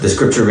The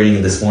scripture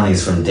reading this morning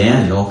is from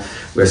Daniel.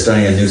 We're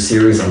starting a new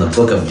series on the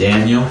book of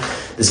Daniel.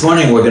 This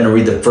morning we're going to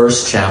read the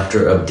first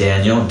chapter of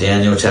Daniel,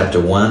 Daniel chapter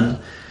 1.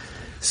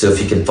 So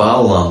if you can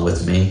follow along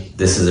with me,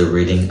 this is a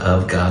reading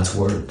of God's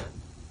Word.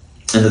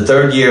 In the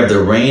third year of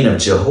the reign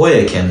of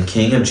Jehoiakim,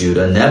 king of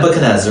Judah,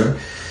 Nebuchadnezzar,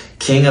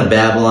 king of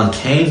Babylon,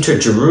 came to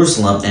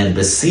Jerusalem and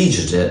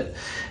besieged it.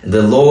 And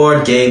the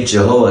Lord gave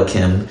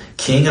Jehoiakim,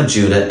 king of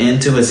Judah,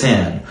 into his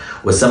hand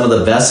with some of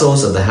the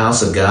vessels of the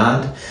house of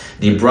God.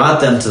 And he brought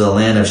them to the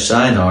land of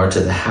Shinar, to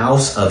the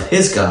house of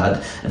his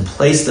God, and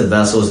placed the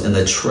vessels in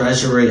the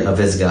treasury of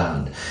his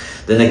God.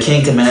 Then the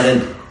king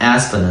commanded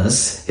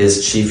Aspenus,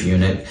 his chief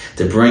eunuch,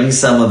 to bring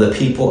some of the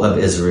people of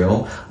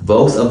Israel,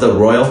 both of the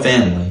royal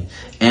family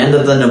and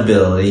of the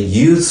nobility,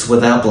 youths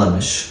without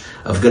blemish,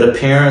 of good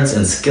appearance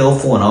and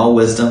skillful in all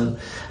wisdom,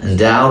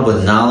 endowed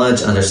with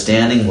knowledge,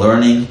 understanding,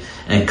 learning,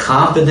 and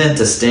competent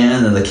to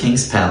stand in the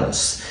king's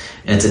palace,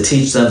 and to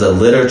teach them the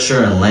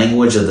literature and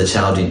language of the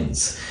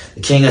Chaldeans. The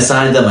king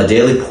assigned them a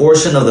daily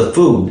portion of the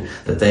food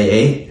that they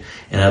ate,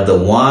 and of the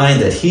wine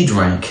that he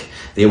drank.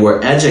 They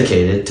were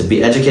educated, to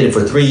be educated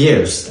for 3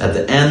 years. At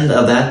the end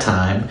of that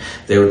time,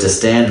 they were to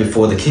stand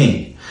before the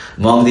king.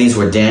 Among these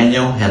were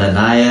Daniel,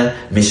 Hananiah,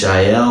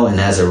 Mishael, and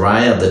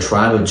Azariah of the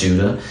tribe of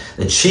Judah.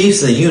 The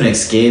chiefs of the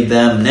eunuchs gave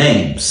them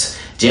names.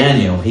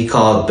 Daniel he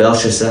called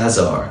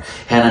Belshazzar.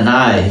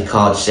 Hananiah he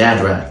called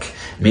Shadrach.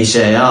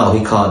 Mishael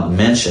he called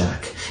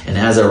Meshach. And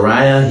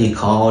Azariah he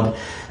called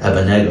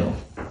Abednego.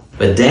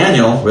 But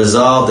Daniel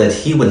resolved that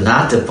he would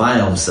not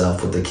defile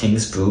himself with the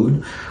king's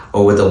food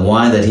or with the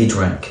wine that he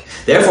drank.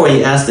 Therefore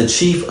he asked the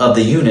chief of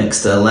the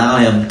eunuchs to allow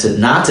him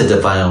not to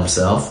defile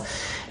himself.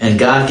 And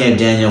God gave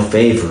Daniel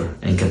favor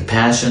and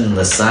compassion in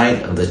the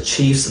sight of the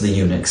chiefs of the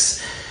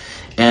eunuchs.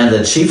 And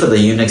the chief of the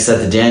eunuchs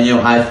said to Daniel,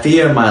 I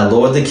fear my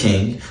lord the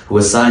king, who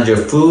assigned your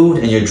food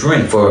and your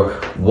drink, for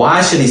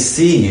why should he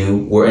see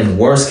you were in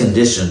worse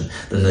condition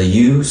than the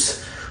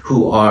youths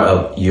who are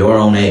of your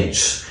own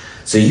age?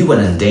 So you would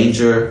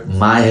endanger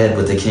my head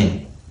with the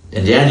king.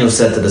 And Daniel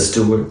said to the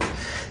steward,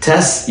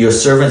 test your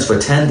servants for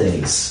 10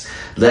 days.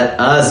 Let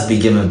us be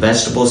given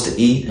vegetables to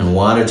eat and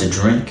water to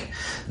drink.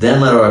 Then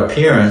let our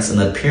appearance and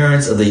the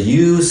appearance of the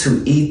youths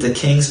who eat the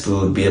king's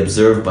food be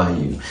observed by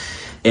you.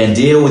 And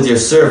deal with your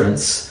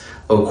servants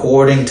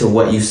according to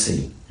what you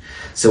see.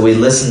 So we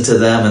listened to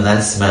them in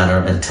this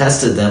manner and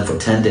tested them for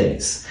 10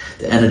 days. At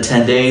the end of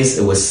 10 days,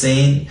 it was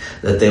seen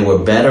that they were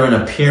better in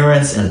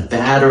appearance and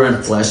fatter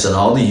in flesh than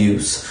all the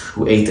youths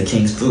who ate the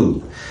king's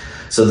food.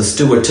 So the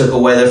steward took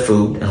away their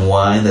food and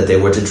wine that they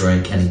were to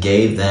drink and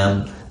gave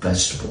them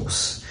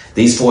vegetables.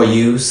 These 4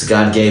 youths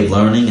God gave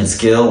learning and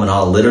skill in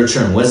all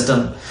literature and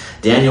wisdom.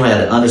 Daniel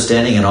had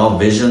understanding in all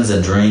visions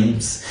and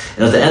dreams.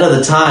 And at the end of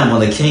the time,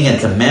 when the king had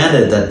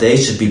commanded that they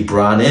should be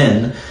brought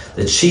in,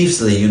 the chiefs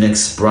of the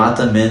eunuchs brought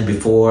them in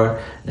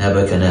before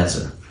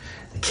Nebuchadnezzar.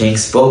 The king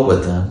spoke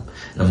with them,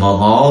 and among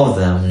all of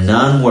them,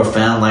 none were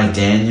found like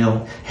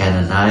Daniel,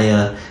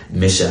 Hananiah,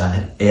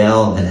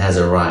 Mishael, and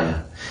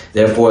Azariah.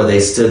 Therefore they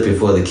stood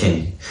before the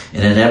king,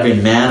 and in every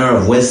manner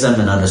of wisdom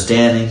and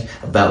understanding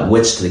about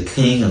which the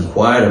king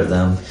inquired of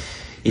them,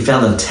 he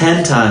found them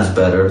 10 times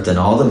better than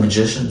all the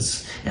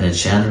magicians and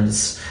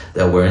enchanters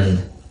that were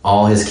in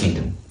all his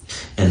kingdom.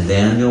 And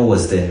Daniel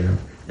was there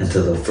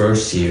until the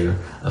first year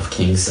of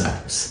King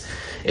Cyrus.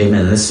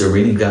 Amen. This is a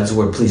reading of God's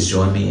Word. Please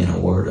join me in a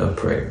word of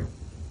prayer.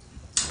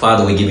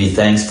 Father, we give you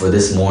thanks for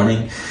this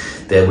morning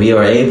that we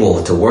are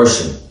able to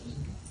worship.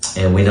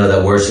 And we know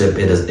that worship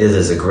it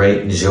is a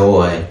great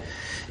joy.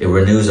 It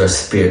renews our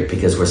spirit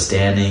because we're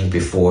standing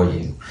before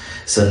you.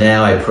 So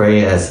now I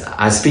pray as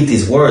I speak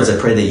these words, I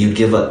pray that you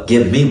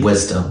give me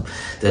wisdom,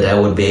 that I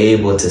would be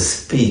able to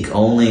speak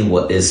only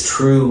what is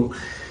true.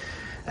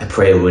 I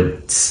pray I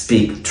would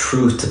speak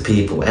truth to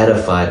people,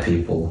 edify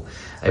people.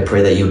 I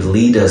pray that you'd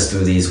lead us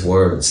through these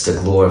words to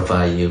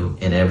glorify you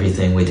in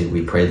everything we do.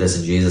 We pray this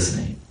in Jesus'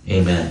 name.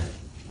 Amen.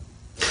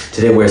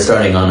 Today we're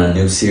starting on a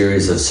new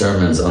series of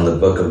sermons on the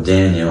book of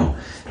Daniel.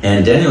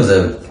 And Daniel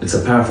it's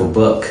a powerful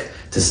book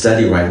to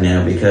study right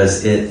now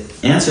because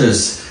it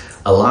answers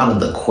a lot of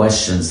the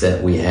questions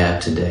that we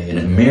have today, and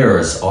it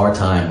mirrors our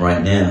time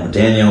right now.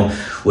 Daniel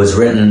was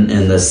written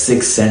in the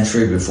 6th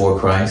century before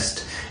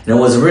Christ, and it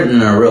was written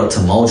in a real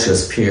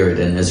tumultuous period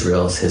in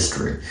Israel's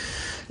history.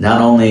 Not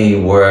only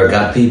were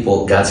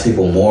God's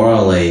people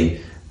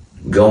morally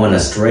going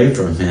astray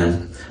from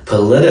him,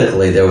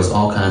 politically there was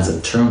all kinds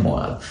of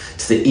turmoil.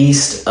 To the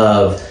east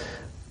of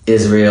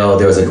Israel,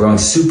 there was a growing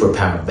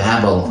superpower,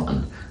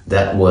 Babylon,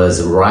 that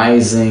was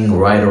rising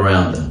right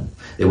around them.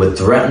 They would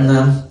threaten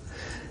them.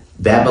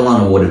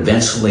 Babylon would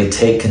eventually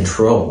take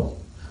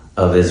control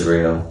of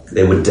Israel.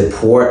 They would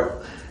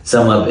deport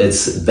some of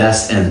its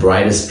best and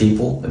brightest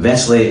people.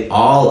 Eventually,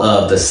 all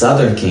of the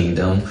southern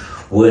kingdom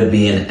would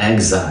be in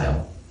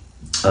exile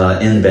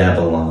in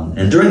Babylon.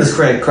 And during this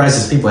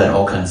crisis, people had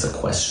all kinds of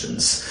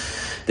questions.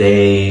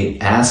 They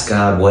asked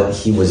God what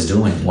he was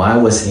doing. Why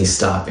was he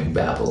stopping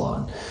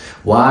Babylon?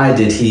 Why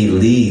did he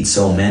lead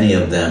so many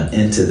of them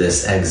into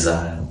this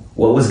exile?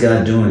 What was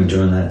God doing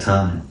during that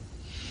time?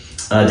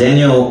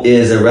 Daniel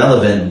is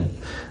irrelevant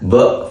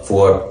book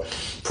for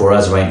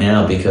us right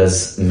now,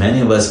 because many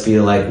of us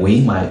feel like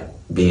we might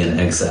be in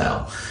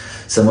exile.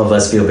 Some of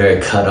us feel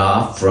very cut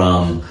off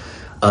from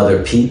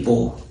other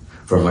people,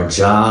 from our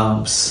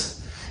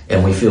jobs,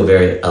 and we feel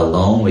very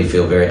alone. We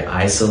feel very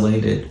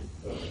isolated.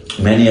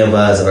 Many of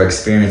us are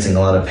experiencing a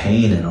lot of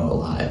pain in our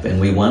life,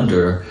 and we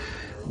wonder,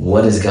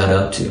 what is God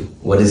up to?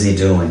 What is he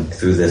doing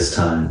through this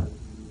time?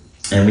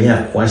 And we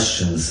have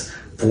questions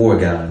for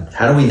God.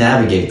 How do we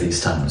navigate these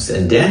times?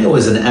 And Daniel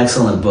is an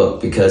excellent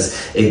book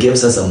because it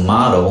gives us a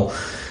model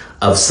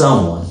of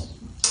someone.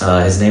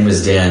 His name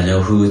is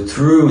Daniel, who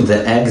through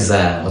the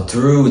exile,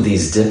 through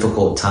these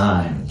difficult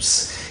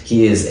times,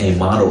 he is a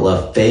model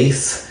of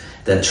faith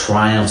that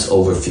triumphs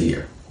over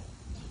fear.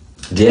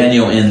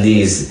 Daniel, in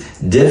these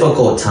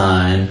difficult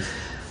times,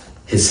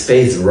 his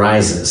faith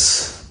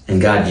rises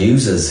and God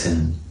uses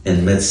him in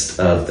the midst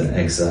of the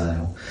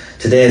exile.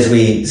 Today, as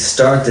we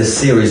start this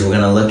series, we're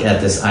going to look at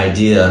this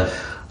idea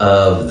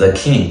of the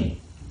king.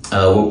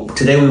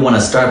 Today we want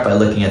to start by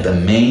looking at the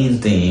main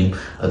theme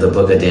of the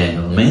book of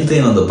Daniel. The main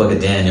theme of the book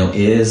of Daniel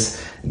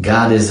is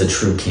God is the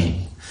true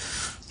king.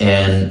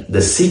 And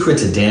the secret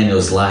to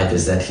Daniel's life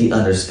is that he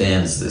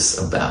understands this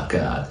about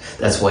God.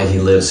 That's why he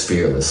lives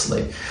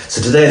fearlessly.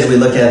 So today, as we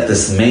look at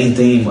this main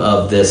theme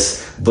of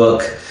this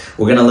book,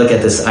 we're going to look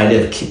at this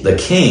idea of the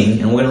king,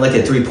 and we're going to look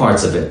at three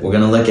parts of it. We're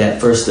going to look at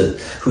first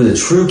who the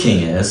true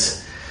king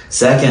is.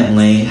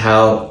 Secondly,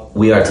 how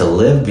we are to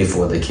live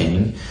before the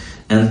king.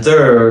 And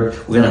third,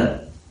 we're going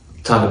to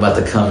talk about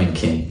the coming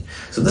king.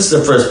 So this is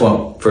the first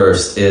one.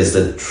 First is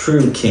the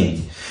true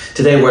king.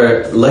 Today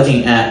we're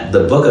looking at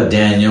the book of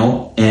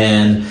Daniel,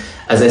 and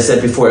as I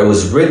said before, it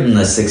was written in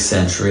the 6th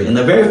century. And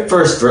the very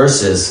first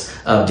verses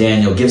of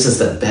Daniel gives us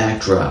the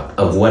backdrop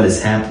of what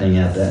is happening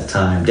at that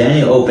time.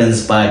 Daniel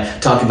opens by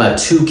talking about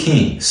two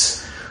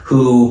kings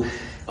who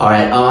are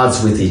at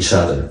odds with each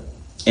other.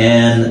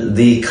 And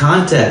the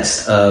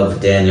context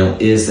of Daniel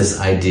is this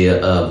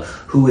idea of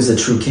who is the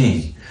true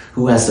king,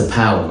 who has the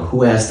power,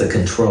 who has the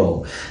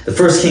control. The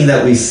first king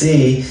that we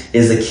see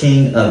is the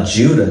king of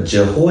Judah.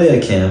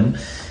 Jehoiakim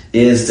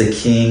is the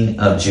king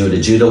of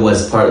Judah. Judah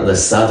was part of the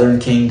southern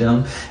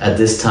kingdom. At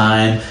this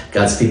time,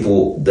 God's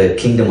people, the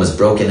kingdom was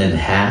broken in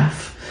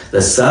half.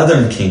 The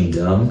southern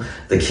kingdom,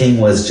 the king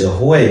was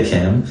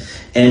Jehoiakim,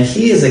 and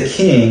he is a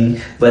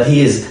king, but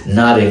he is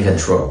not in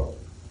control.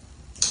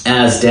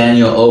 As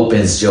Daniel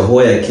opens,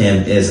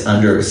 Jehoiakim is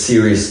under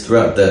serious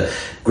threat. The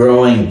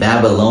growing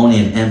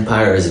Babylonian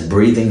empire is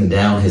breathing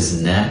down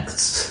his neck.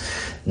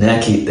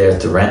 They're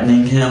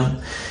threatening him.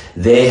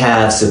 They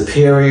have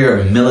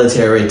superior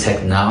military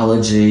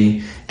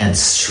technology and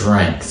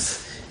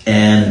strength.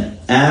 And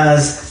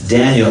as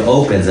Daniel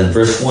opens in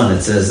verse 1,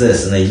 it says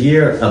this: in the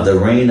year of the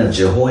reign of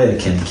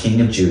Jehoiakim,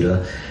 king of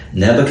Judah,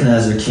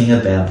 Nebuchadnezzar, king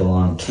of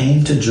Babylon,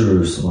 came to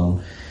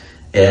Jerusalem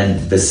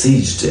and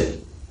besieged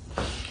it.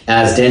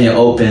 As Daniel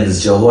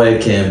opens,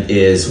 Jehoiakim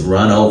is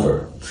run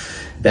over.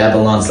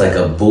 Babylon's like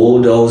a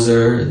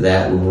bulldozer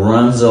that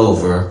runs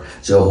over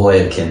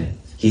Jehoiakim.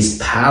 He's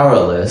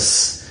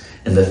powerless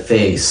in the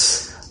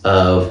face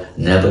of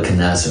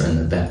Nebuchadnezzar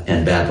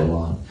and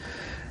Babylon.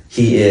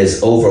 He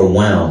is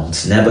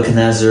overwhelmed.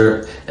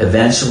 Nebuchadnezzar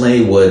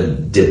eventually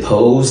would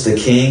depose the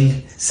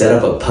king, set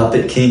up a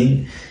puppet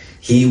king.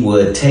 He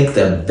would take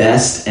the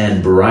best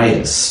and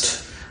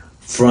brightest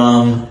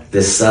from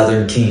the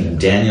southern kingdom.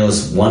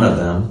 Daniel's one of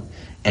them,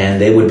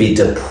 and they would be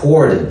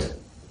deported.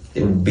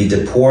 They would be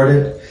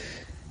deported,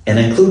 and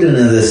included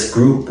in this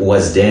group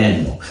was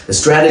Daniel. The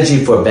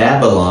strategy for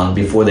Babylon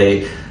before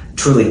they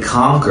truly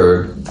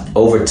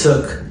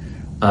overtook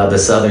the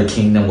southern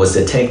kingdom was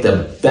to take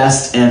the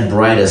best and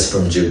brightest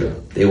from Judah.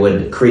 They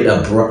would create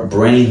a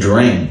brain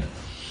drain.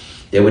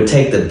 They would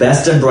take the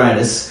best and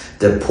brightest,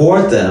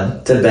 deport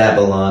them to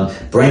Babylon,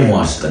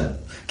 brainwash them,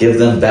 give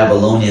them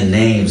Babylonian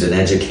names and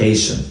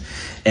education.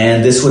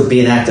 And this would be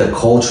an act of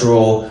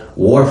cultural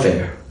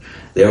warfare.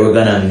 They were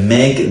going to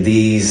make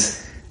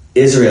these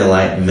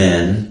Israelite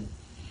men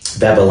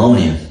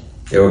Babylonian.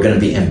 They were going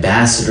to be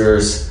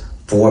ambassadors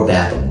for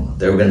Babylon.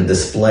 They were going to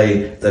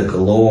display the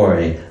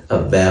glory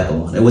of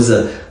Babylon. It was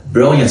a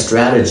brilliant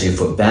strategy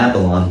for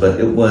Babylon, but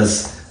it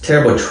was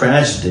terrible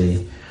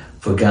tragedy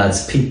for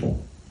God's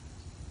people.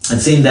 It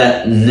seemed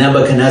that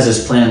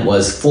Nebuchadnezzar's plan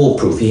was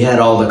foolproof. He had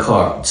all the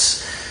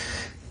cards.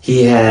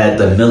 He had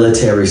the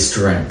military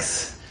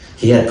strength.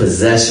 He had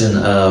possession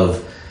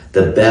of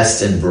the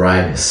best and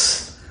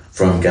brightest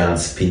from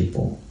God's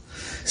people.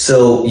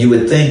 So you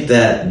would think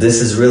that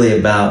this is really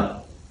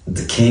about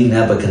the king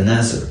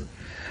Nebuchadnezzar.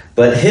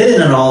 But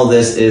hidden in all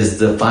this is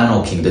the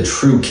final king, the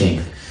true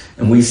king.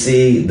 And we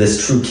see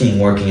this true king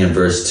working in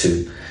verse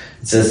 2.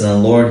 It says, and the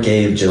Lord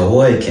gave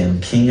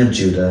Jehoiakim, king of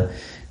Judah,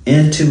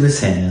 into his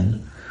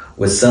hand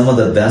with some of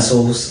the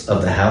vessels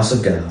of the house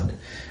of God.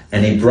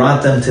 And he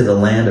brought them to the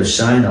land of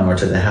Shinar,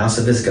 to the house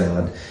of his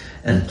God,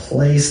 and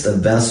placed the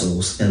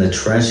vessels in the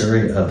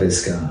treasury of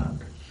his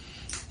God.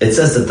 It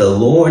says that the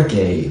Lord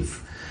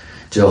gave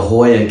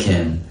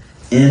Jehoiakim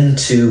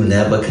into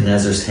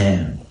Nebuchadnezzar's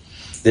hand.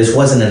 This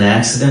wasn't an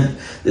accident.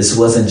 This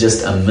wasn't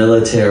just a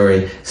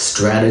military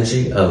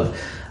strategy of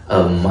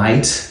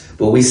might.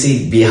 But we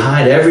see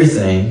behind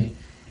everything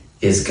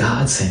is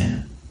God's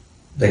hand.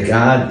 That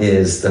God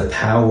is the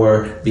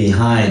power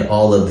behind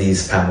all of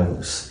these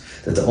powers.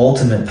 That the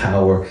ultimate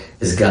power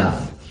is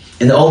God.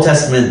 In the Old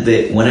Testament,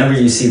 whenever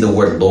you see the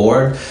word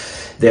Lord,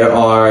 there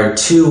are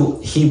two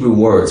Hebrew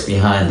words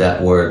behind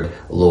that word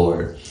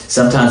Lord.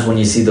 Sometimes when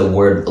you see the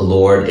word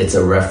Lord, it's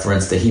a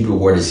reference. The Hebrew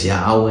word is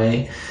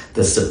Yahweh.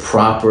 That's the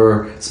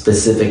proper,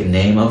 specific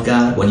name of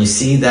God. When you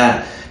see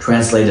that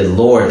translated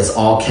Lord, it's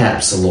all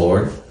caps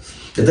Lord.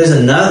 But there's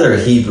another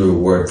Hebrew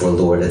word for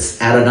Lord. It's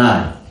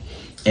Adonai.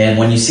 And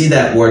when you see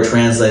that word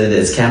translated,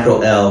 it's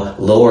capital L,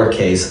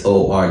 lowercase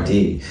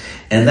O-R-D.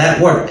 And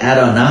that word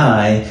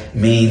Adonai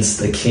means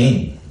the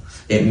king.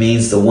 It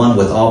means the one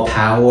with all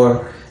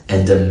power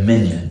and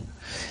dominion.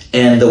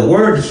 And the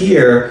word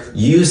here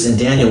used in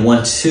Daniel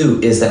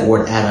 1:2 is that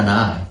word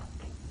Adonai.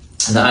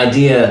 And the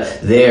idea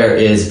there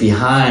is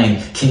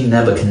behind King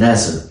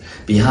Nebuchadnezzar,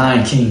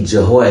 behind King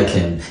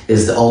Jehoiakim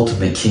is the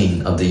ultimate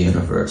king of the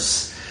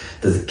universe.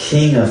 The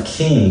King of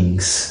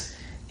Kings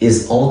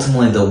is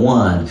ultimately the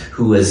one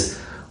who is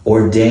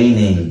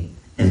ordaining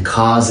and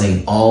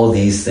causing all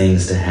these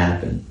things to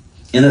happen.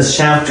 In this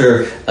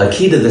chapter, a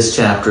key to this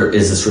chapter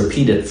is this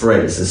repeated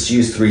phrase. It's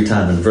used 3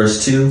 times in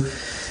verse 2.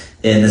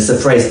 And it's the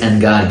phrase, and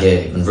God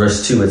gave. In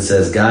verse 2 it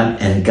says,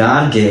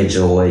 God gave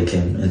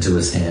Jehoiakim into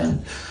his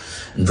hand.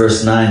 In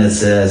verse 9 it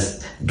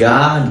says,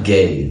 God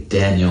gave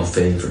Daniel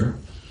favor.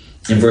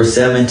 In verse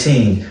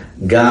 17,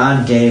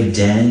 God gave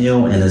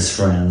Daniel and his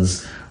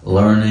friends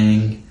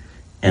learning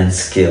and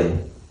skill.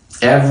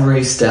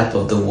 Every step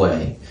of the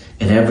way,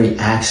 in every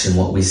action,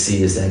 what we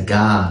see is that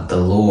God, the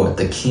Lord,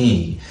 the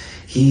King,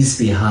 He's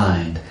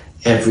behind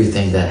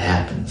everything that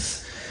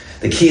happens.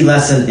 The key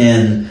lesson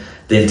in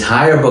the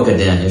entire book of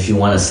Daniel, if you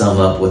want to sum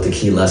up what the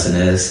key lesson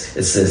is,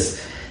 it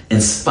says,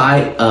 in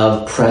spite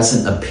of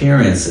present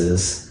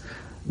appearances,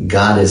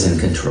 God is in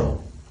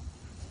control.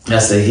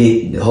 That's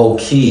the whole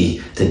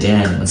key to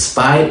Daniel. In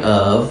spite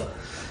of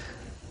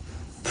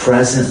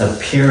present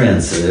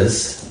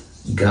appearances,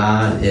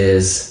 God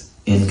is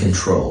in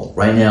control.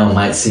 Right now, it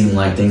might seem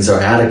like things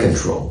are out of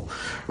control.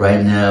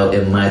 Right now,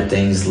 it might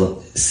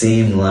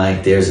seem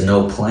like there's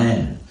no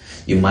plan.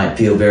 You might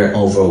feel very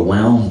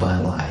overwhelmed by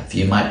life.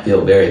 You might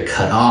feel very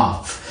cut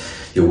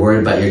off. You're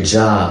worried about your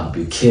job,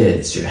 your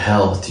kids, your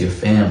health, your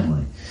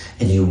family.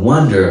 And you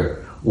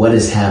wonder what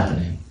is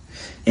happening.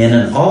 And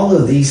in all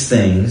of these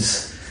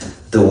things,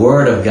 the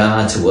word of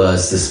God to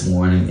us this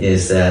morning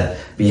is that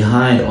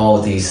behind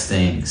all these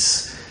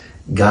things,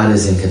 God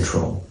is in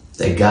control.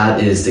 That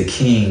God is the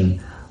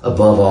King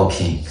above all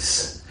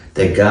kings.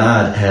 That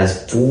God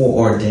has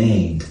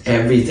foreordained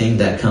everything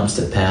that comes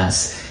to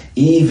pass,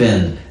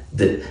 even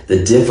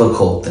the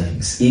difficult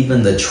things,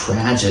 even the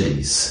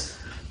tragedies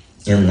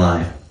in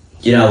life.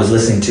 You know, I was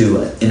listening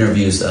to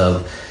interviews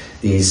of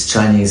these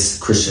Chinese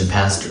Christian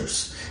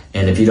pastors.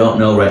 And if you don't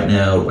know right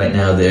now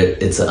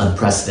it's an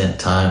unprecedented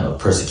time of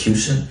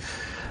persecution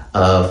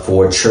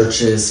for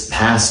churches,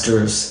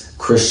 pastors,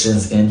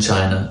 Christians in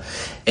China.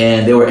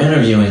 And they were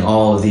interviewing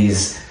all of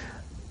these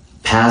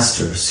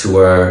pastors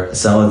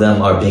some of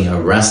them are being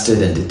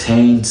arrested and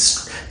detained,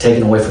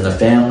 taken away from their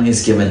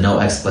families, given no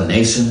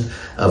explanation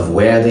of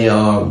where they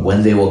are,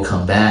 when they will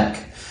come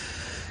back.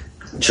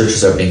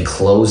 Churches are being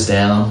closed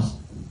down.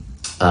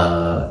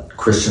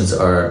 Christians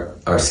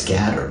are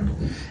scattered.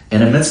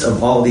 And amidst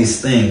of all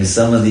these things,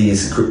 some of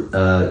these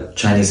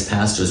Chinese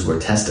pastors were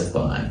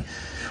testifying.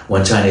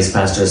 One Chinese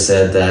pastor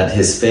said that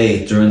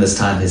during this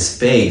time, his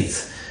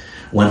faith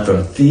went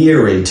from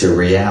theory to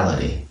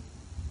reality.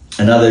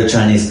 Another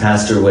Chinese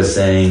pastor was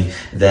saying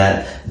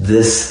that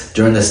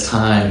during this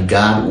time,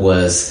 God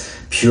was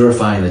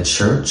purifying the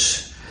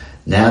church.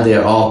 Now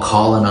they're all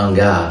calling on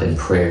God in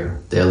prayer.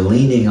 They're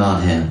leaning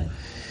on Him.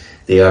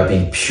 They are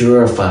being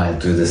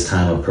purified through this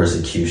time of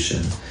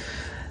persecution.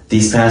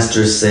 These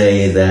pastors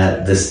say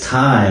that this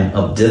time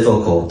of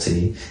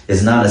difficulty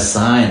is not a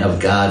sign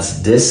of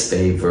God's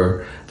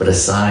disfavor, but a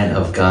sign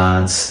of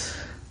God's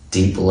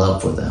deep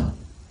love for them.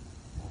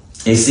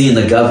 You see in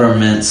the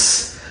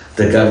government's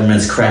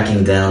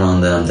cracking down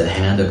on them, the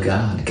hand of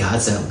God.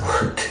 God's at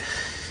work.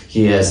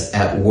 He is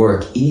at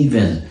work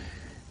even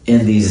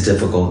in these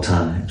difficult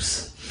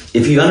times.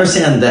 If you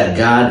understand that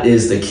God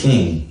is the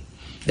King,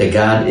 that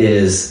God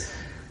is,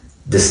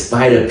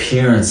 despite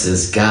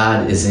appearances,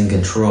 God is in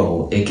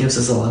control, it gives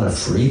us a lot of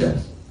freedom.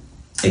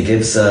 It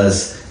gives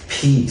us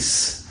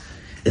peace.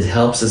 It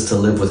helps us to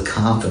live with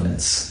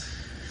confidence.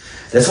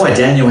 That's why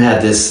Daniel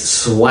had this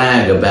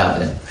swag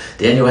about him.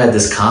 Daniel had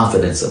this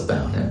confidence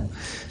about him.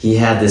 He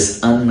had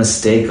this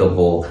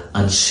unmistakable,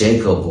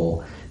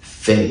 unshakable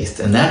faith.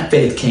 And that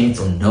faith came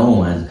from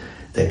knowing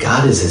that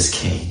God is his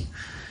King.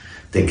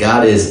 That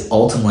God is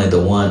ultimately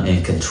the one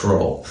in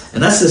control.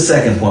 And that's the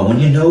second point. When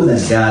you know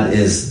that God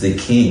is the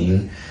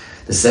King,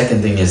 the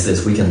second thing is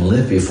this: we can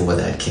live before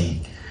that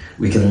King.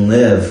 We can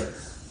live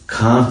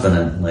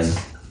confidently.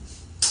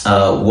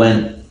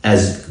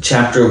 As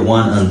chapter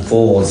 1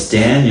 unfolds,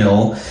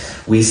 Daniel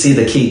we see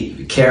the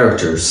key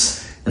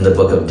characters in the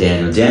book of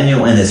Daniel.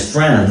 Daniel and his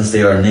friends,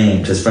 they are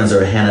named. His friends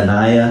are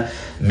Hananiah,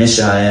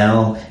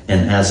 Mishael,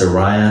 and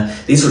Azariah.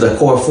 These were the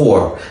core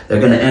four. They're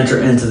going to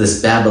enter into this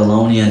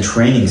Babylonian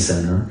training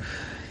center.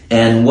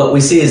 And what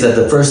we see is that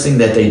the first thing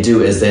that they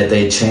do is that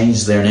they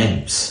change their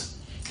names.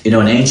 You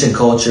know, in ancient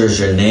cultures,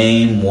 your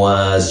name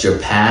was your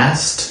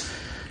past,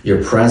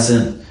 your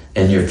present,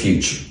 and your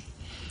future.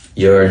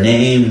 Your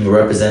name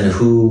represented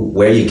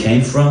where you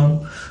came from,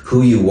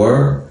 who you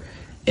were,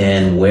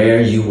 and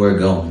where you were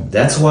going.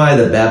 That's why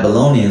the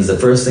Babylonians, the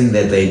first thing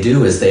that they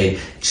do is they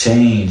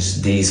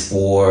change these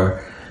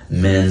four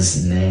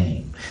men's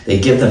name. They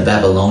give them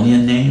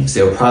Babylonian names.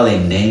 They were probably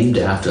named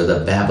after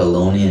the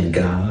Babylonian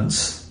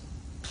gods.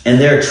 And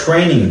they're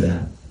training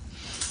them.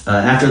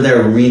 After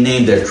they're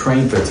renamed, they're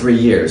trained for 3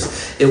 years.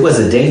 It was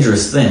a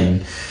dangerous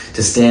thing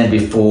to stand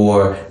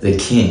before the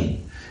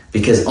king,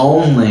 because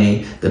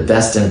only the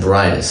best and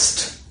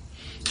brightest,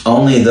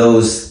 only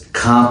those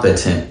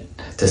competent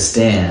to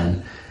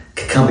stand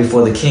could come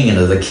before the king. And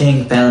if the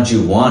king found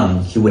you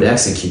wanting, he would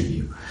execute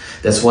you.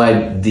 That's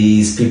why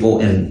these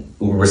people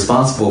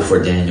responsible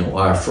for Daniel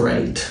are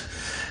afraid.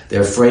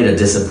 They're afraid of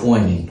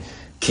disappointing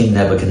King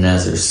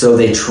Nebuchadnezzar. So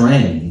they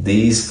train.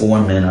 These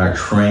four men are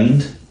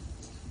trained.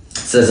 It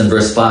says in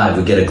verse 5,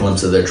 we get a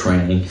glimpse of their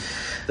training.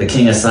 The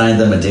king assigned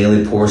them a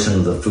daily portion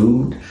of the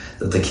food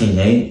that the king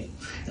ate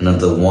and of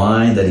the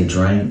wine that he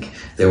drank.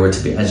 They were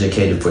to be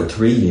educated for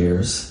 3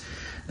 years.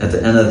 At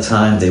the end of the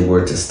time, they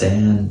were to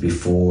stand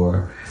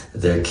before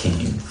their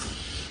king.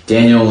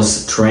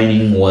 Daniel's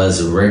training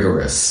was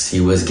rigorous. He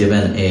was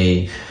given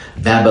a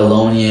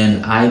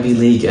Babylonian Ivy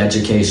League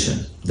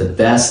education. The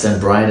best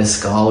and brightest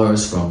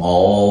scholars from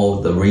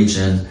all the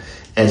region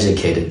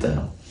educated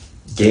them,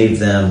 gave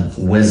them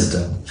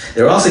wisdom.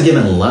 They were also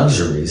given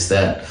luxuries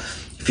that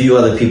few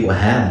other people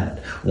had.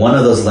 One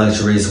of those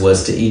luxuries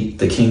was to eat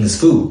the king's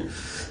food.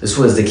 This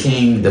was the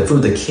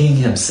food the king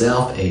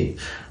himself ate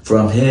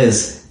from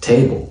his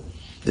table.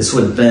 This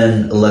would have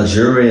been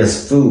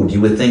luxurious food.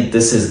 You would think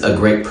this is a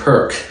great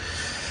perk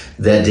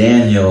that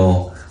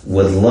Daniel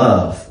would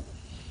love.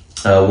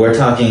 We're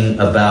talking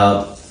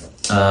about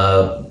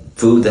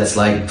food that's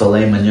like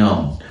filet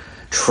mignon,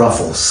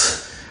 truffles.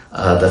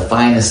 The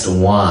finest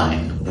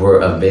wine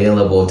were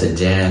available to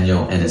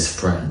Daniel and his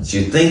friends.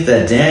 You'd think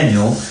that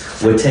Daniel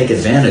would take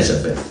advantage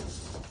of it,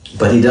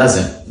 but he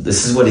doesn't.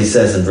 This is what he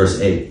says in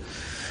verse 8.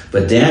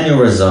 But Daniel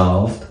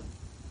resolved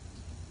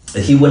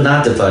that he would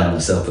not defile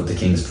himself with the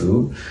king's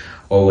food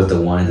or with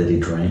the wine that he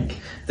drank.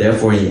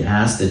 Therefore he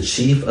asked the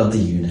chief of the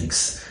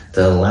eunuchs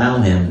to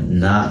allow him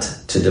not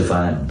to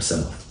defile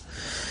himself.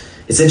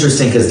 It's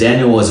interesting because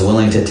Daniel was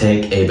willing to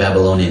take a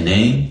Babylonian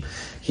name.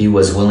 He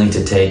was willing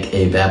to take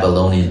a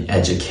Babylonian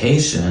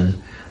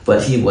education,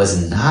 but he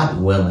was not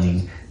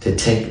willing to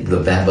take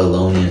the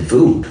Babylonian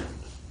food.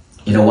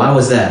 You know, why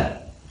was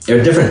that? There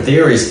are different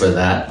theories for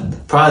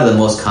that. Probably the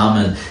most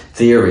common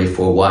theory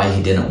for why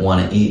he didn't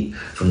want to eat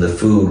from the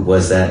food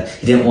was that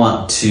he didn't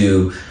want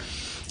to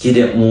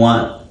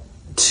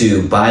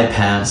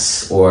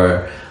bypass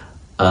or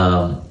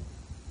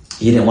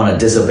he didn't want to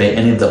disobey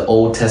any of the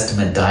Old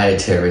Testament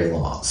dietary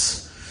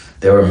laws.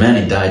 There were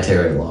many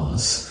dietary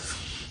laws.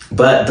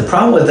 But the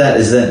problem with that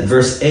is that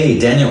verse 8,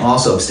 Daniel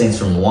also abstains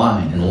from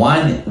wine. And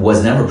wine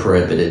was never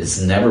prohibited. It's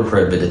never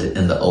prohibited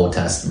in the Old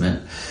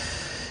Testament.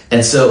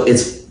 And so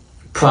it's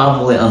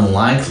probably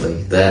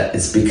unlikely that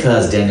it's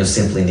because Daniel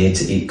simply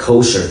needs to eat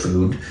kosher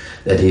food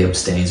that he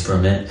abstains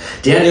from it.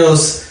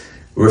 Daniel's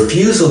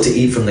refusal to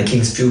eat from the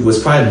king's food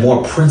was probably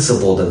more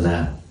principled than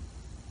that.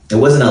 It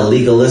wasn't a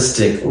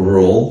legalistic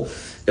rule.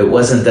 It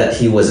wasn't that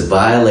he was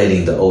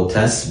violating the Old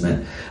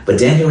Testament. But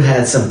Daniel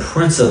had some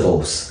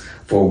principles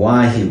for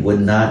why he would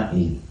not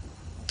eat.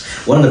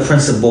 One of the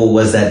principles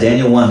was that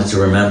Daniel wanted to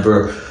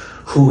remember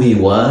who he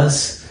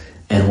was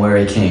and where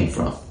he came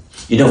from.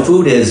 You know,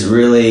 food is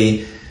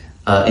really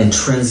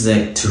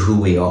intrinsic to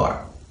who we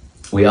are.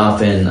 We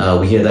often,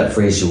 we hear that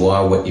phrase, you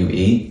are what you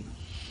eat.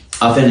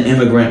 Often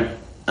immigrant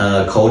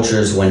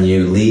cultures, when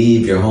you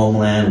leave your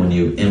homeland, when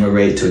you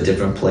immigrate to a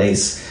different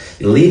place,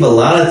 you leave a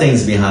lot of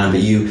things behind,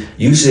 but you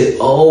usually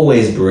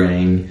always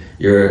bring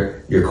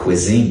your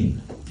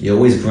cuisine. You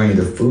always bring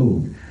the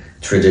food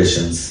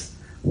traditions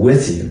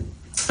with you.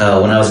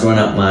 When I was growing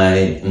up,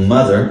 my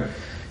mother,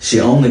 she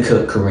only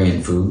cooked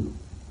Korean food.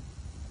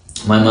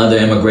 My mother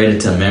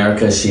immigrated to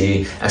America.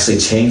 She actually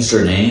changed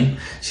her name.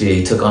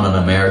 She took on an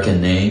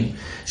American name.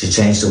 She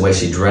changed the way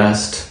she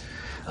dressed.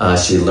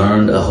 She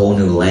learned a whole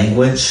new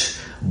language,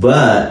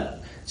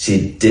 but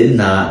she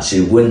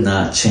would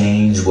not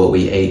change what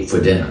we ate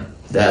for dinner.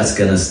 That's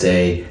gonna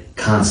stay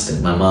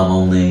constant. My mom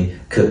only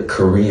cooked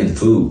Korean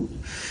food.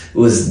 It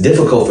was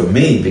difficult for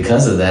me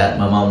because of that.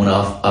 My mom would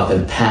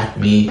often pack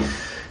me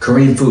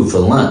Korean food for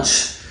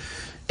lunch.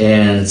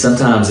 And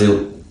sometimes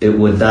it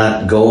would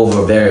not go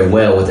over very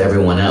well with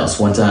everyone else.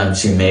 One time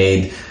she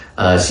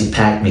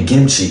packed me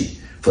kimchi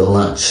for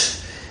lunch.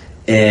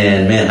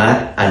 And man,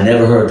 I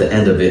never heard the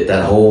end of it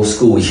that whole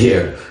school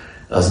year.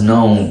 I was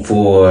known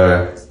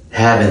for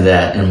having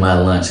that in my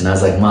lunch. And I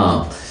was like,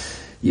 Mom,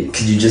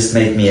 Could you just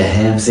make me a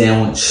ham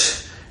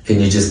sandwich? Can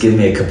you just give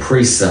me a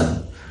Capri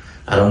Sun?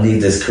 I don't need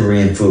this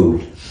Korean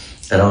food.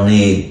 I don't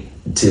need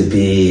to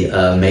be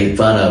made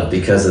fun of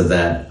because of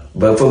that.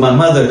 But for my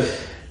mother,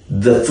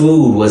 the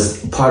food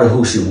was part of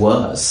who she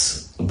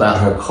was, about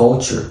her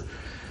culture.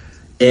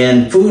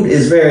 And food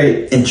is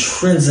very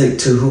intrinsic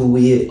to who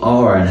we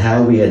are and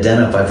how we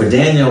identify. For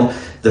Daniel,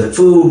 the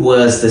food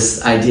was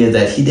this idea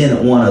that he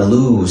didn't want to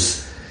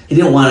lose. He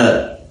didn't want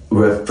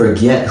to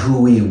forget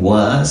who he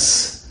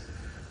was,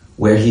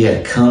 where he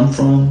had come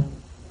from.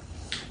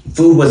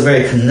 Food was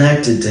very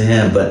connected to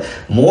him. But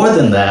more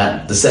than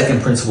that, the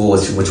second principle,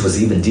 which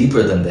was even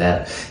deeper than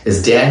that,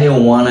 is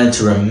Daniel wanted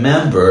to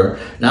remember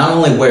not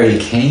only where he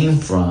came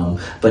from,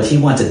 but he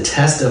wanted to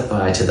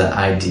testify to the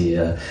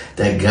idea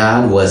that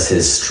God was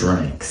his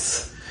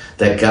strength,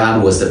 that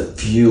God was the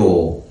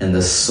fuel and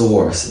the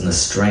source and the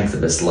strength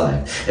of his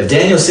life. If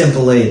Daniel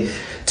simply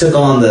took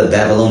on the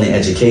Babylonian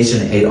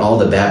education, ate all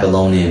the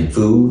Babylonian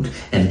food,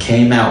 and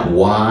came out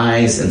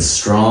wise and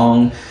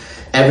strong,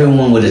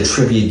 everyone would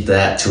attribute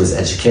that to his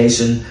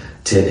education,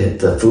 to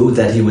the food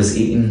that he was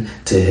eating,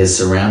 to his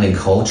surrounding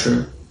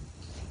culture.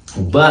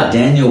 But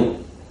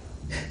Daniel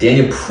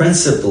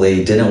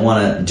principally didn't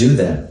want to do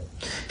that.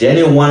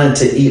 Daniel wanted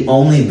to eat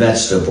only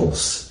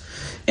vegetables.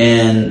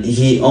 And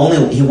he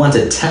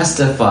wanted to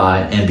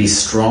testify and be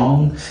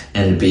strong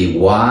and be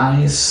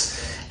wise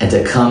and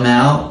to come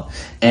out.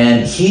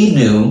 And he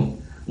knew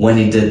when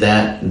he did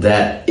that,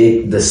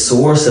 the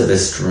source of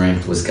his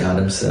strength was God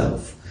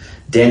himself.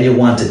 Daniel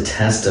wanted to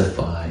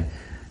testify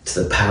to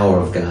the power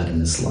of God in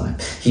his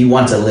life. He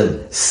wanted to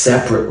live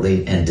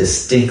separately and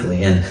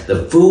distinctly. And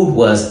the food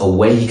was a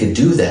way he could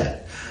do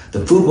that.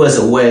 The food was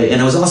a way,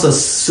 and it was also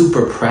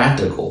super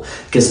practical,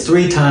 because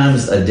 3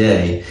 times a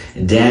day,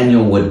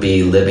 Daniel would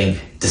be living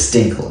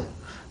distinctly.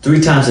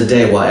 3 times a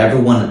day, while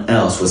everyone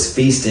else was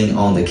feasting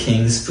on the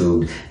king's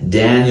food,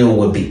 Daniel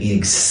would be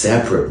eating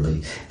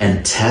separately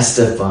and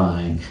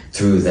testifying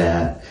through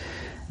that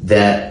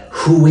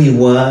who he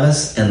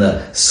was and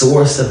the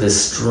source of his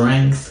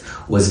strength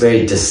was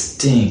very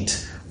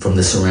distinct from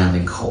the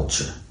surrounding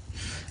culture.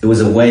 It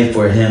was a way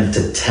for him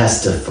to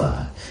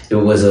testify. It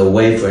was a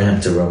way for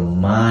him to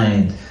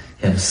remind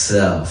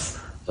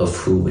himself of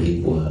who he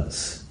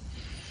was.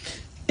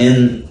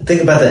 And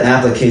think about the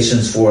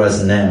applications for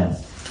us now.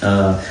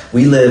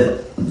 We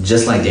live,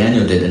 just like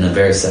Daniel did, in a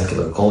very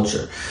secular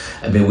culture.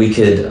 I mean,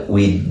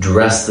 we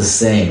dress the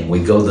same. We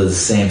go to the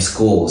same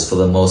schools for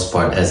the most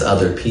part as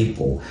other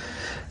people.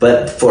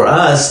 But for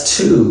us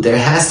too, there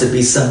has to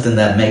be something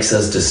that makes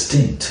us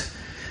distinct.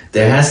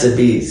 There has to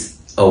be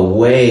a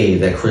way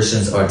that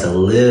Christians are to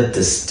live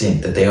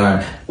distinct,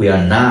 that we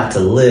are not to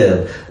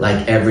live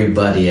like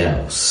everybody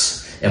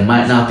else. It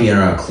might not be in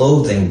our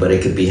clothing, but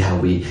it could be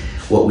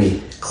what we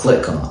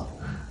click on,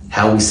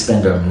 how we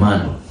spend our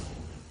money.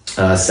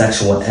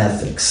 Sexual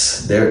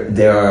ethics.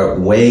 There are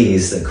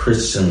ways that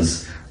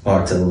Christians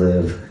are to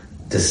live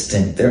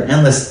distinct. There are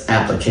endless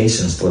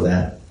applications for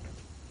that.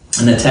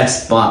 In the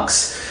text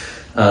box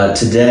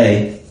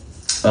today,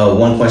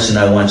 one question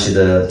I want you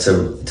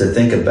to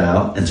think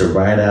about and to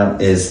write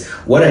out is,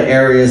 what are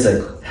areas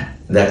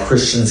that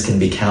Christians can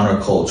be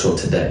countercultural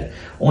today?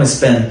 I want to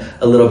spend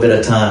a little bit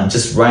of time,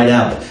 just write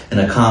out in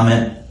a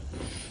comment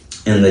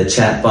in the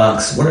chat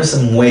box, what are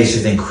some ways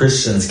you think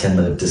Christians can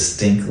live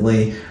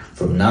distinctly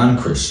from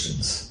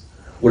non-Christians?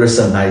 What are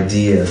some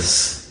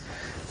ideas?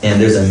 And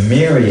there's a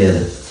myriad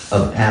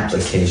of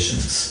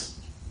applications.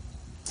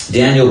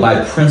 Daniel,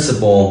 by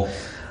principle,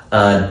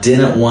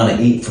 didn't want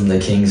to eat from the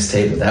king's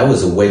table. That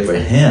was a way for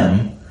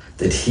him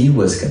that he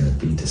was going to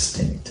be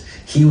distinct.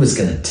 He was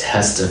going to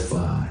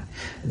testify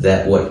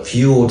that what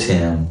fueled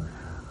him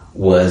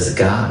was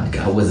God.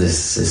 God was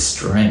his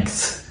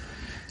strength.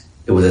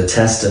 It was a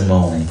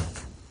testimony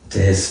to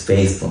his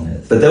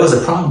faithfulness. But there was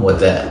a problem with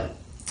that.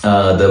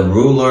 The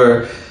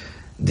ruler,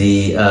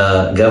 the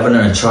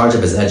governor in charge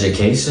of his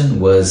education,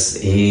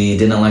 he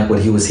didn't like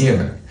what he was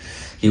hearing.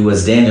 He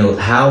was, Daniel,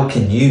 how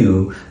can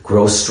you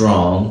grow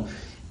strong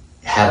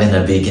having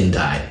a vegan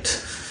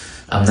diet?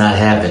 I'm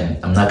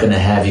not going to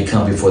have you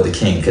come before the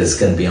king because it's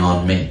going to be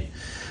on me.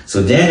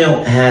 So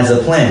Daniel has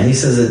a plan. He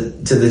says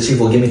to the chief,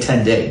 well, give me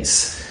 10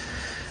 days.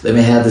 Let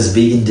me have this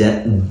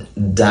vegan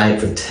diet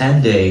for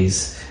 10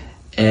 days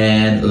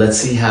and let's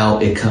see how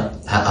it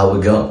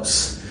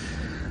goes.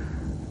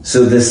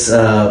 So this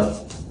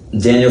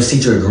Daniel's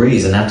teacher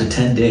agrees, and after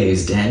 10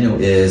 days, Daniel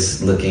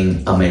is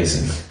looking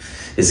amazing.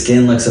 His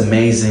skin looks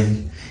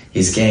amazing.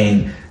 He's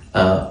gained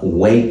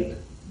weight,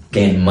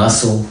 gained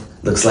muscle.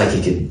 Looks like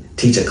he could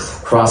teach a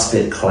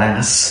CrossFit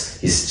class.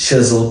 He's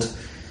chiseled.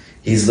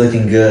 He's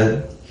looking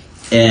good.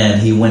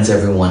 And he wins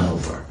everyone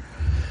over.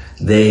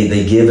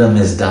 They give him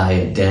his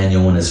diet,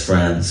 Daniel and his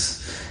friends.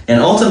 And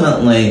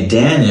ultimately,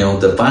 Daniel,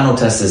 the final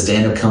test is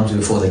Daniel comes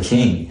before the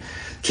king.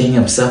 King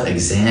himself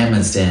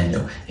examines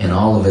Daniel and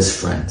all of his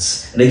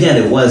friends. And again,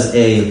 it was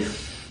a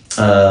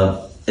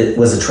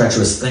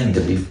treacherous thing to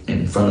be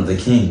in front of the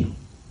king.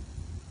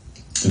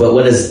 But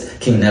what does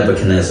King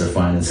Nebuchadnezzar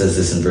find? It says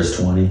this in verse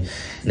 20.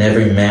 In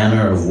every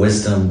manner of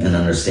wisdom and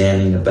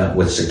understanding about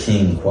which the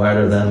king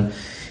inquired of them,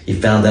 he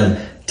found them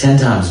 10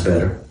 times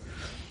better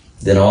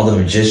than all the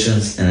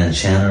magicians and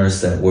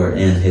enchanters that were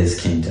in his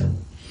kingdom.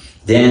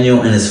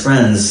 Daniel and his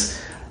friends,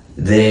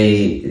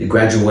 they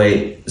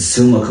graduate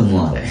summa cum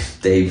laude.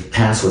 They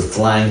pass with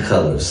flying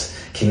colors.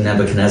 King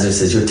Nebuchadnezzar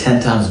says, you're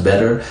 10 times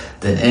better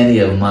than any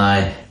of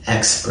my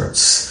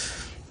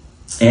experts,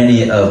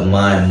 any of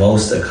my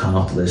most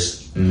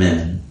accomplished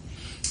men.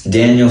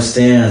 Daniel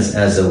stands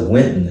as a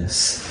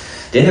witness.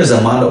 Daniel is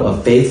a model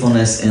of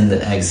faithfulness in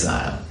the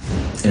exile.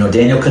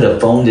 Daniel could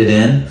have phoned it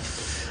in.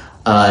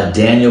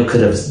 Daniel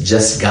could have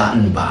just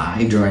gotten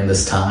by during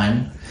this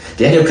time.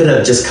 Daniel could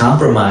have just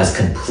compromised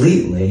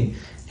completely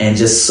and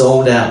just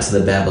sold out to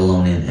the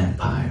Babylonian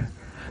Empire.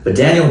 But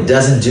Daniel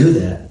doesn't do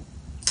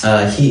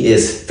that. He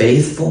is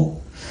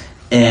faithful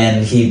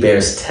and he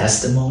bears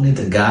testimony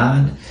to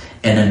God.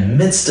 And in the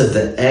midst of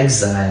the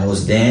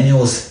exiles,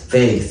 Daniel's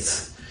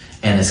faith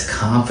and his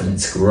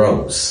confidence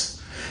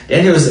grows.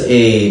 Daniel is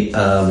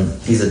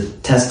he's a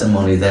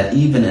testimony that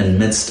even in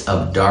midst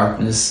of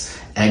darkness,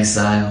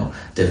 exile,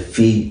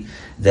 defeat,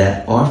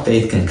 that our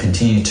faith can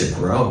continue to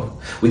grow.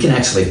 We can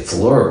actually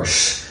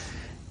flourish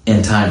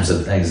in times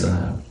of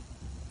exile.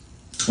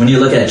 When you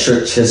look at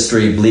church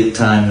history, bleak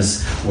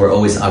times were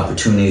always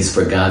opportunities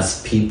for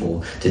God's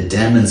people to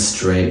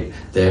demonstrate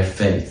their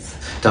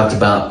faith. Talked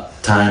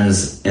about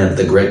times of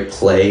the great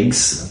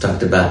plagues. I've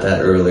talked about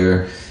that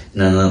earlier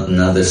in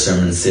another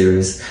sermon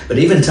series. But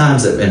even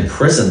times of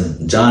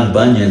imprisonment. John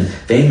Bunyan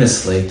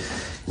famously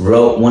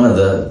wrote one of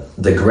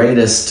the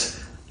greatest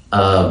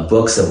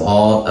books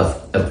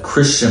of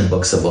Christian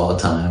books of all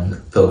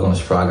time,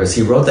 Pilgrim's Progress.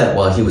 He wrote that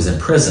while he was in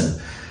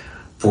prison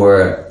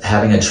for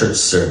having a church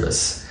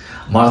service.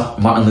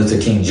 Martin Luther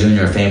King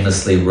Jr.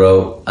 famously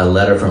wrote a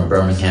letter from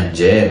Birmingham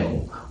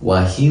jail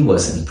while he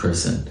was in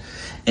prison.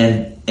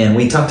 And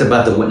we talked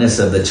about the witness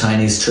of the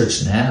Chinese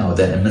church now,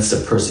 that in the midst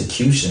of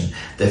persecution,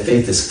 their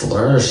faith is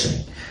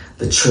flourishing.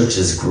 The church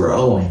is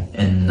growing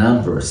in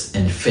numbers,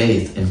 in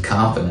faith, in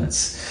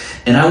confidence.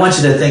 And I want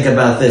you to think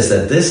about this,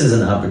 that this is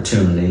an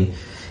opportunity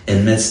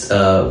in midst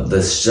of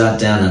the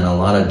shutdown and a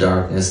lot of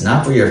darkness,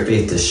 not for your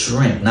faith to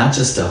shrink, not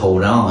just to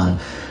hold on,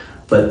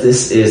 but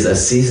this is a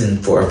season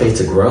for our faith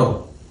to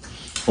grow.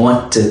 I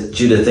want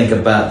you to think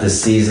about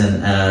this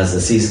season as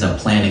a season of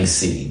planting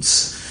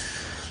seeds,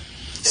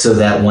 so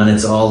that when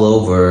it's all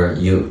over,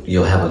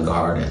 you'll have a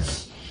garden.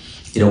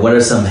 What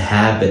are some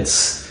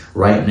habits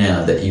right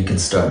now that you can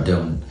start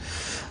doing?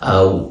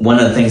 One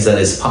of the things that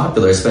is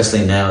popular,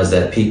 especially now, is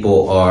that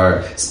people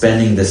are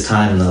spending this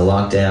time in the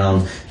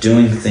lockdown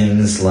doing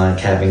things like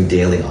having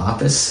daily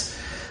office.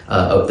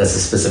 That's a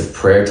specific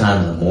prayer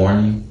time in the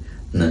morning,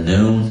 in the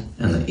noon,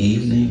 and the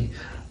evening,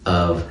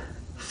 of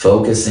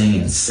focusing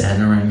and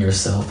centering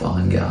yourself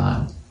on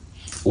God.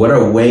 What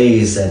are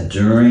ways that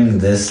during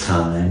this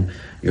time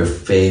your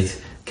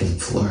faith can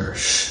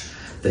flourish,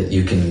 that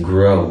you can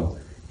grow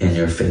in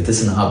your faith?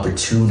 This is an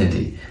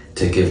opportunity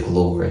to give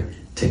glory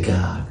to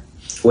God.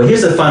 Well,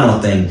 here's the final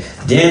thing.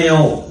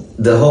 Daniel,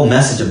 the whole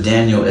message of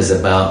Daniel is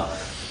about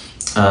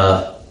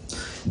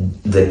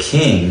the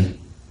king,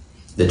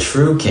 the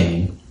true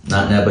king,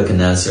 not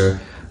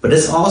Nebuchadnezzar, but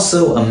it's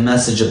also a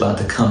message about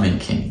the coming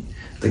king,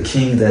 the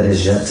king that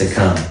is yet to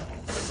come.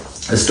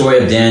 The story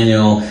of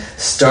Daniel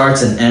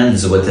starts and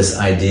ends with this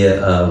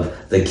idea of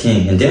the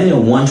king. In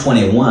Daniel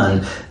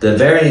 1:21, the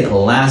very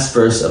last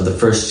verse of the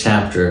first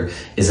chapter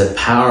is a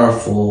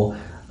powerful,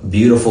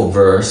 beautiful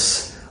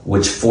verse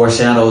which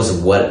foreshadows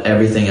what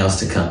everything else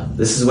to come.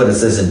 This is what it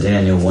says in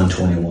Daniel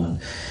 1:21.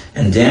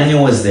 And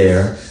Daniel was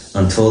there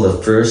until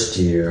the first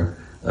year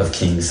of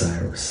King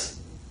Cyrus.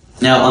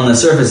 Now, on the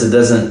surface, it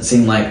doesn't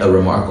seem like a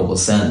remarkable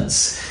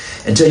sentence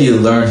until you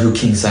learn who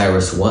King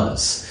Cyrus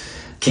was.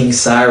 King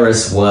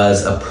Cyrus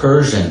was a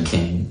Persian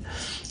king,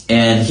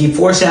 and he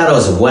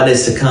foreshadows what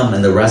is to come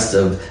in the rest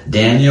of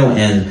Daniel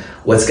and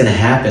what's going to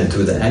happen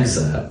through the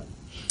exile.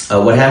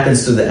 What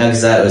happens through the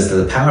exile is that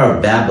the power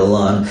of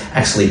Babylon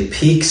actually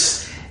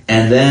peaks,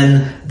 and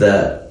then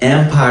the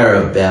empire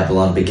of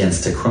Babylon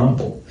begins to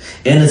crumble.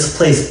 In its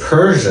place,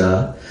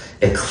 Persia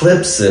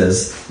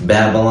eclipses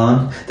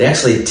Babylon. They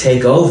actually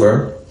take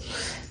over,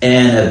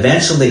 and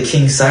eventually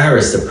King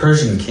Cyrus, the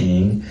Persian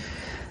king,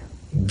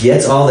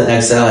 gets all the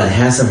exile and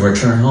has them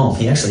return home.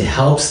 He actually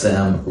helps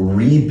them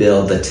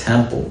rebuild the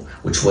temple,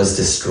 which was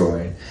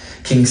destroyed.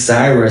 King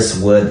Cyrus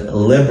would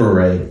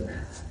liberate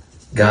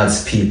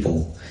God's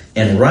people.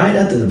 And right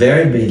at the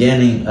very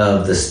beginning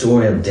of the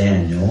story of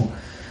Daniel,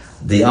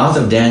 the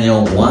author of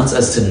Daniel wants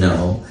us to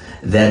know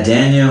that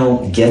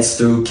Daniel gets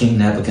through King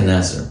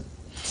Nebuchadnezzar.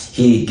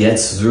 He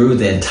gets through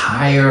the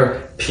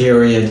entire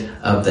period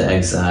of the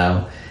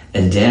exile,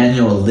 and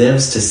Daniel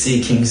lives to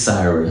see King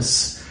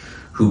Cyrus,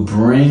 who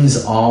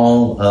brings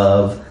all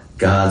of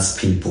God's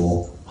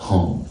people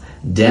home.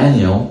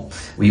 Daniel,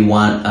 we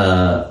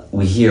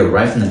hear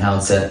right from the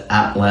outset,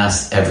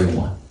 outlasts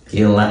everyone.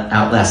 He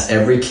outlasts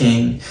every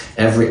king,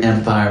 every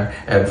empire,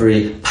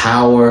 every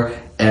power,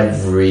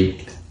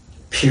 every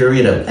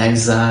period of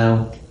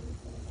exile,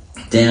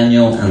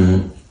 Daniel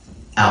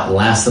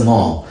outlasts them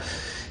all.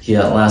 He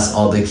outlasts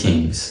all the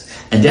kings.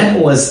 And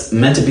Daniel was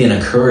meant to be an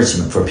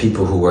encouragement for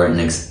people who were in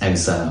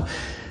exile.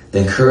 The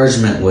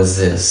encouragement was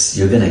this: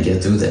 you're going to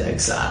get through the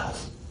exile.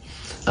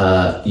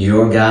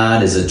 Your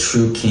God is a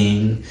true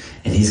king,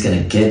 and he's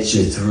going to get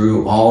you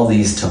through all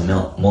these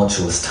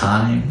tumultuous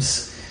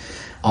times,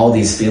 all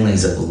these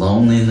feelings of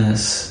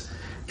loneliness.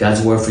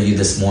 God's word for you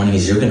this morning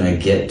is you're going to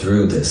get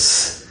through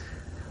this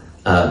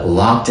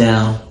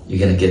lockdown. We're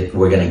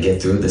going to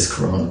get through this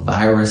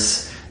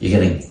coronavirus.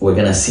 We're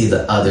going to see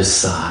the other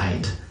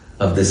side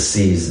of this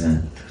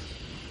season.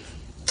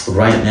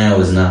 Right now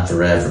is not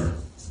forever.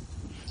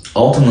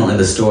 Ultimately,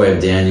 the story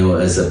of Daniel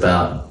is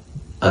about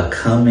a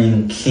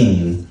coming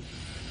king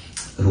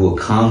who will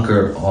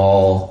conquer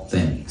all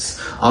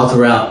things. All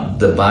throughout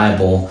the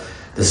Bible,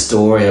 the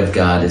story of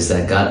God is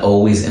that God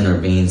always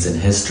intervenes in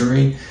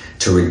history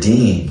to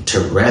redeem,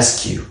 to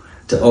rescue,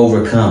 to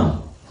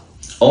overcome.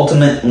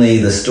 Ultimately,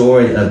 the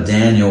story of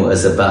Daniel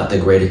is about the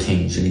greater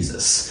King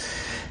Jesus.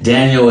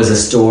 Daniel is a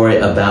story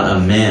about a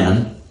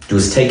man who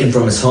was taken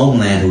from his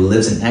homeland, who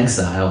lives in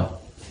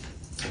exile,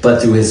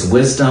 but through his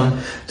wisdom,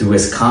 through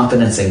his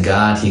confidence in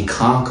God, he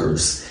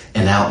conquers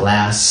and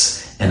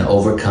outlasts and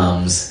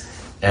overcomes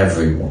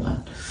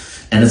everyone.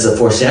 And it's a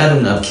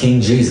foreshadowing of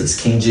King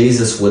Jesus. King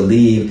Jesus would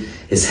leave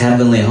his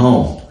heavenly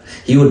home.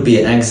 He would be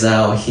in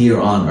exile here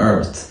on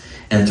earth.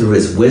 And through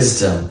his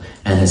wisdom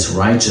and his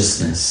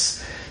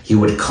righteousness, he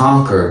would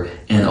conquer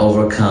and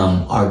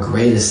overcome our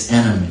greatest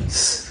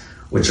enemies,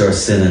 which are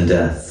sin and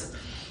death.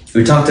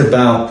 We talked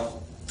about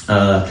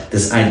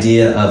this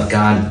idea of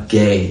God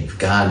gave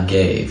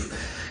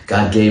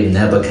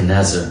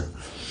Nebuchadnezzar.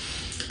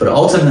 But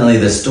ultimately,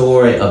 the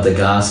story of the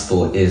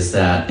gospel is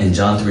that in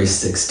John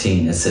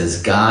 3:16, it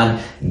says,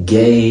 God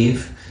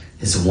gave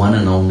his one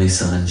and only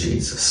son,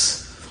 Jesus.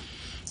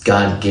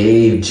 God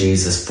gave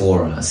Jesus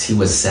for us. He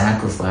was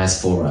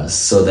sacrificed for us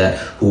so that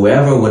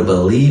whoever would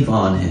believe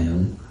on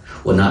him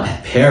would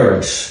not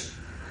perish,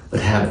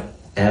 but have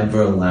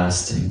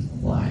everlasting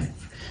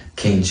life.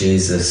 King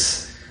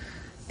Jesus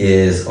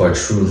is our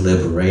true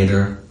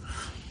liberator.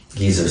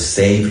 He's our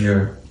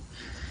savior.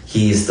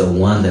 He's the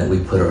one that we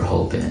put our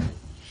hope in.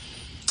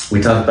 We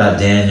talked about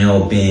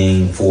Daniel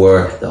being,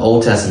 for the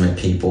Old Testament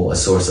people, a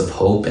source of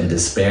hope and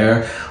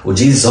despair. Well,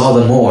 Jesus all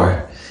the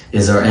more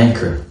is our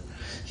anchor.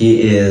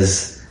 He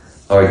is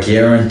our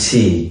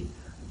guarantee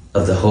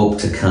of the hope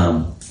to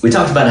come. We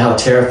talked about how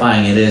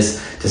terrifying it is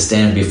to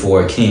stand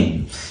before a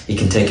king. He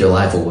can take your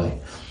life away.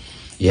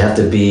 You have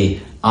to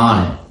be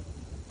on it,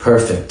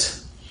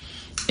 perfect.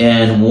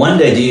 And one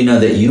day, do you know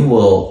that you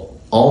will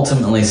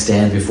ultimately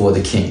stand before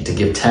the king to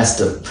give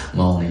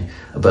testimony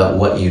about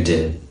what you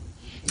did?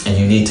 And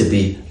you need to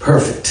be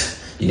perfect.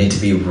 You need to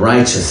be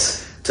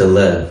righteous to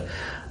live.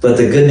 But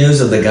the good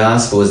news of the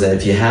gospel is that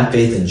if you have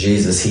faith in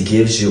Jesus, he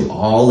gives you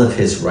all of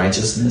his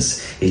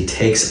righteousness. He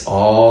takes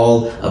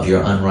all of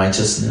your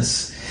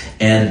unrighteousness.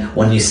 And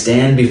when you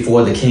stand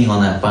before the king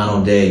on that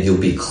final day, you'll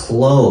be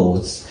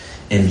clothed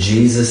in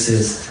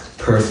Jesus's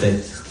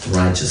perfect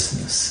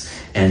righteousness.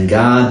 And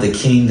God, the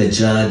king, the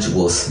judge,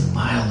 will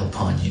smile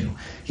upon you.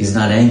 He's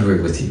not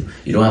angry with you.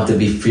 You don't have to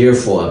be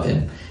fearful of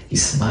him. He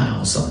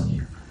smiles on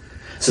you.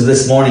 So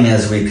this morning,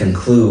 as we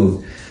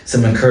conclude,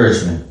 some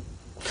encouragement.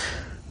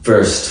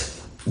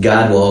 First,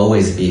 God will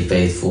always be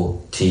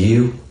faithful to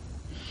you.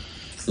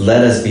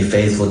 Let us be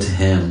faithful to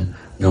him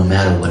no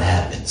matter what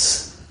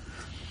happens.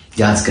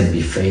 God's going to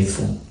be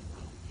faithful.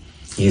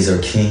 He's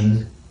our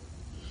king.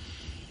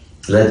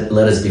 Let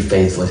us be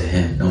faithful to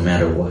him no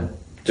matter what.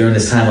 During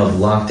this time of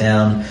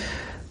lockdown,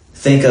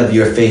 think of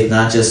your faith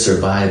not just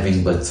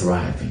surviving but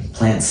thriving.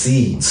 Plant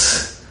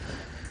seeds.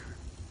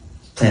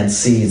 Plant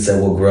seeds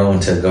that will grow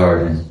into a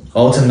garden.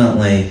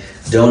 Ultimately,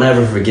 don't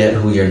ever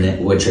forget what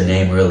your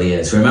name really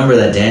is. Remember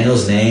that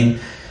Daniel's name,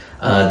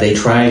 they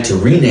tried to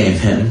rename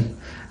him,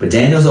 but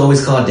Daniel's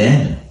always called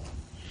Daniel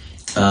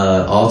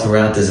all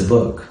throughout this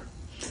book.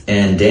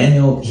 And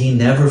Daniel, he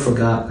never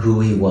forgot who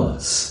he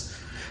was.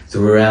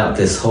 Throughout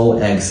this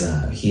whole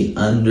exile, he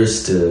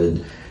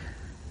understood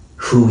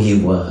who he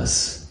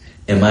was.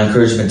 And my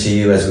encouragement to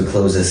you as we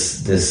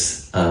close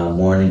this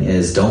morning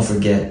is don't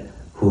forget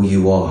who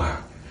you are.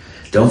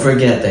 Don't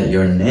forget that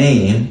your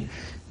name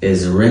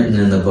is written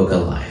in the book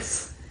of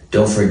life.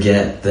 Don't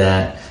forget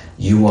that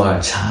you are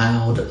a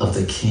child of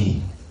the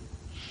King.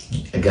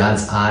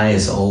 God's eye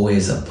is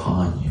always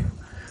upon you.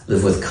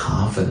 Live with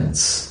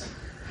confidence.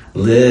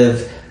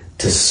 Live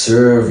to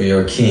serve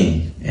your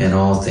King in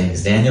all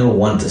things. Daniel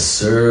wanted to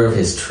serve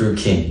his true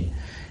King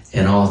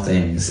in all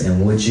things.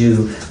 And would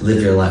you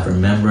live your life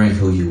remembering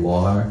who you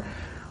are?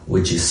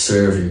 Would you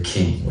serve your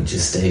King? Would you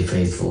stay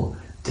faithful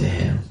to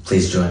him?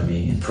 Please join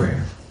me in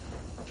prayer.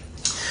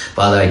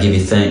 Father, I give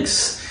you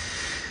thanks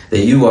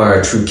that you are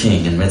a true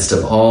King in the midst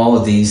of all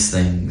of these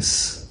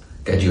things.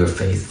 God, you are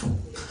faithful.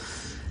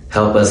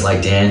 Help us,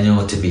 like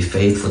Daniel, to be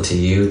faithful to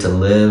you, to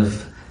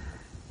live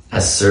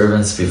as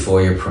servants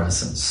before your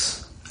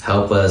presence.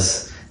 Help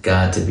us,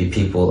 God, to be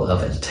people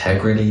of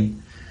integrity,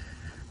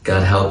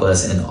 God, help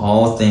us in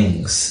all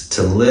things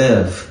to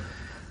live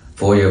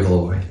for your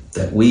glory,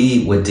 that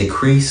we would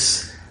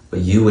decrease, but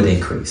you would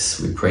increase.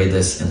 We pray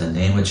this in the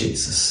name of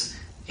Jesus.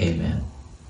 Amen.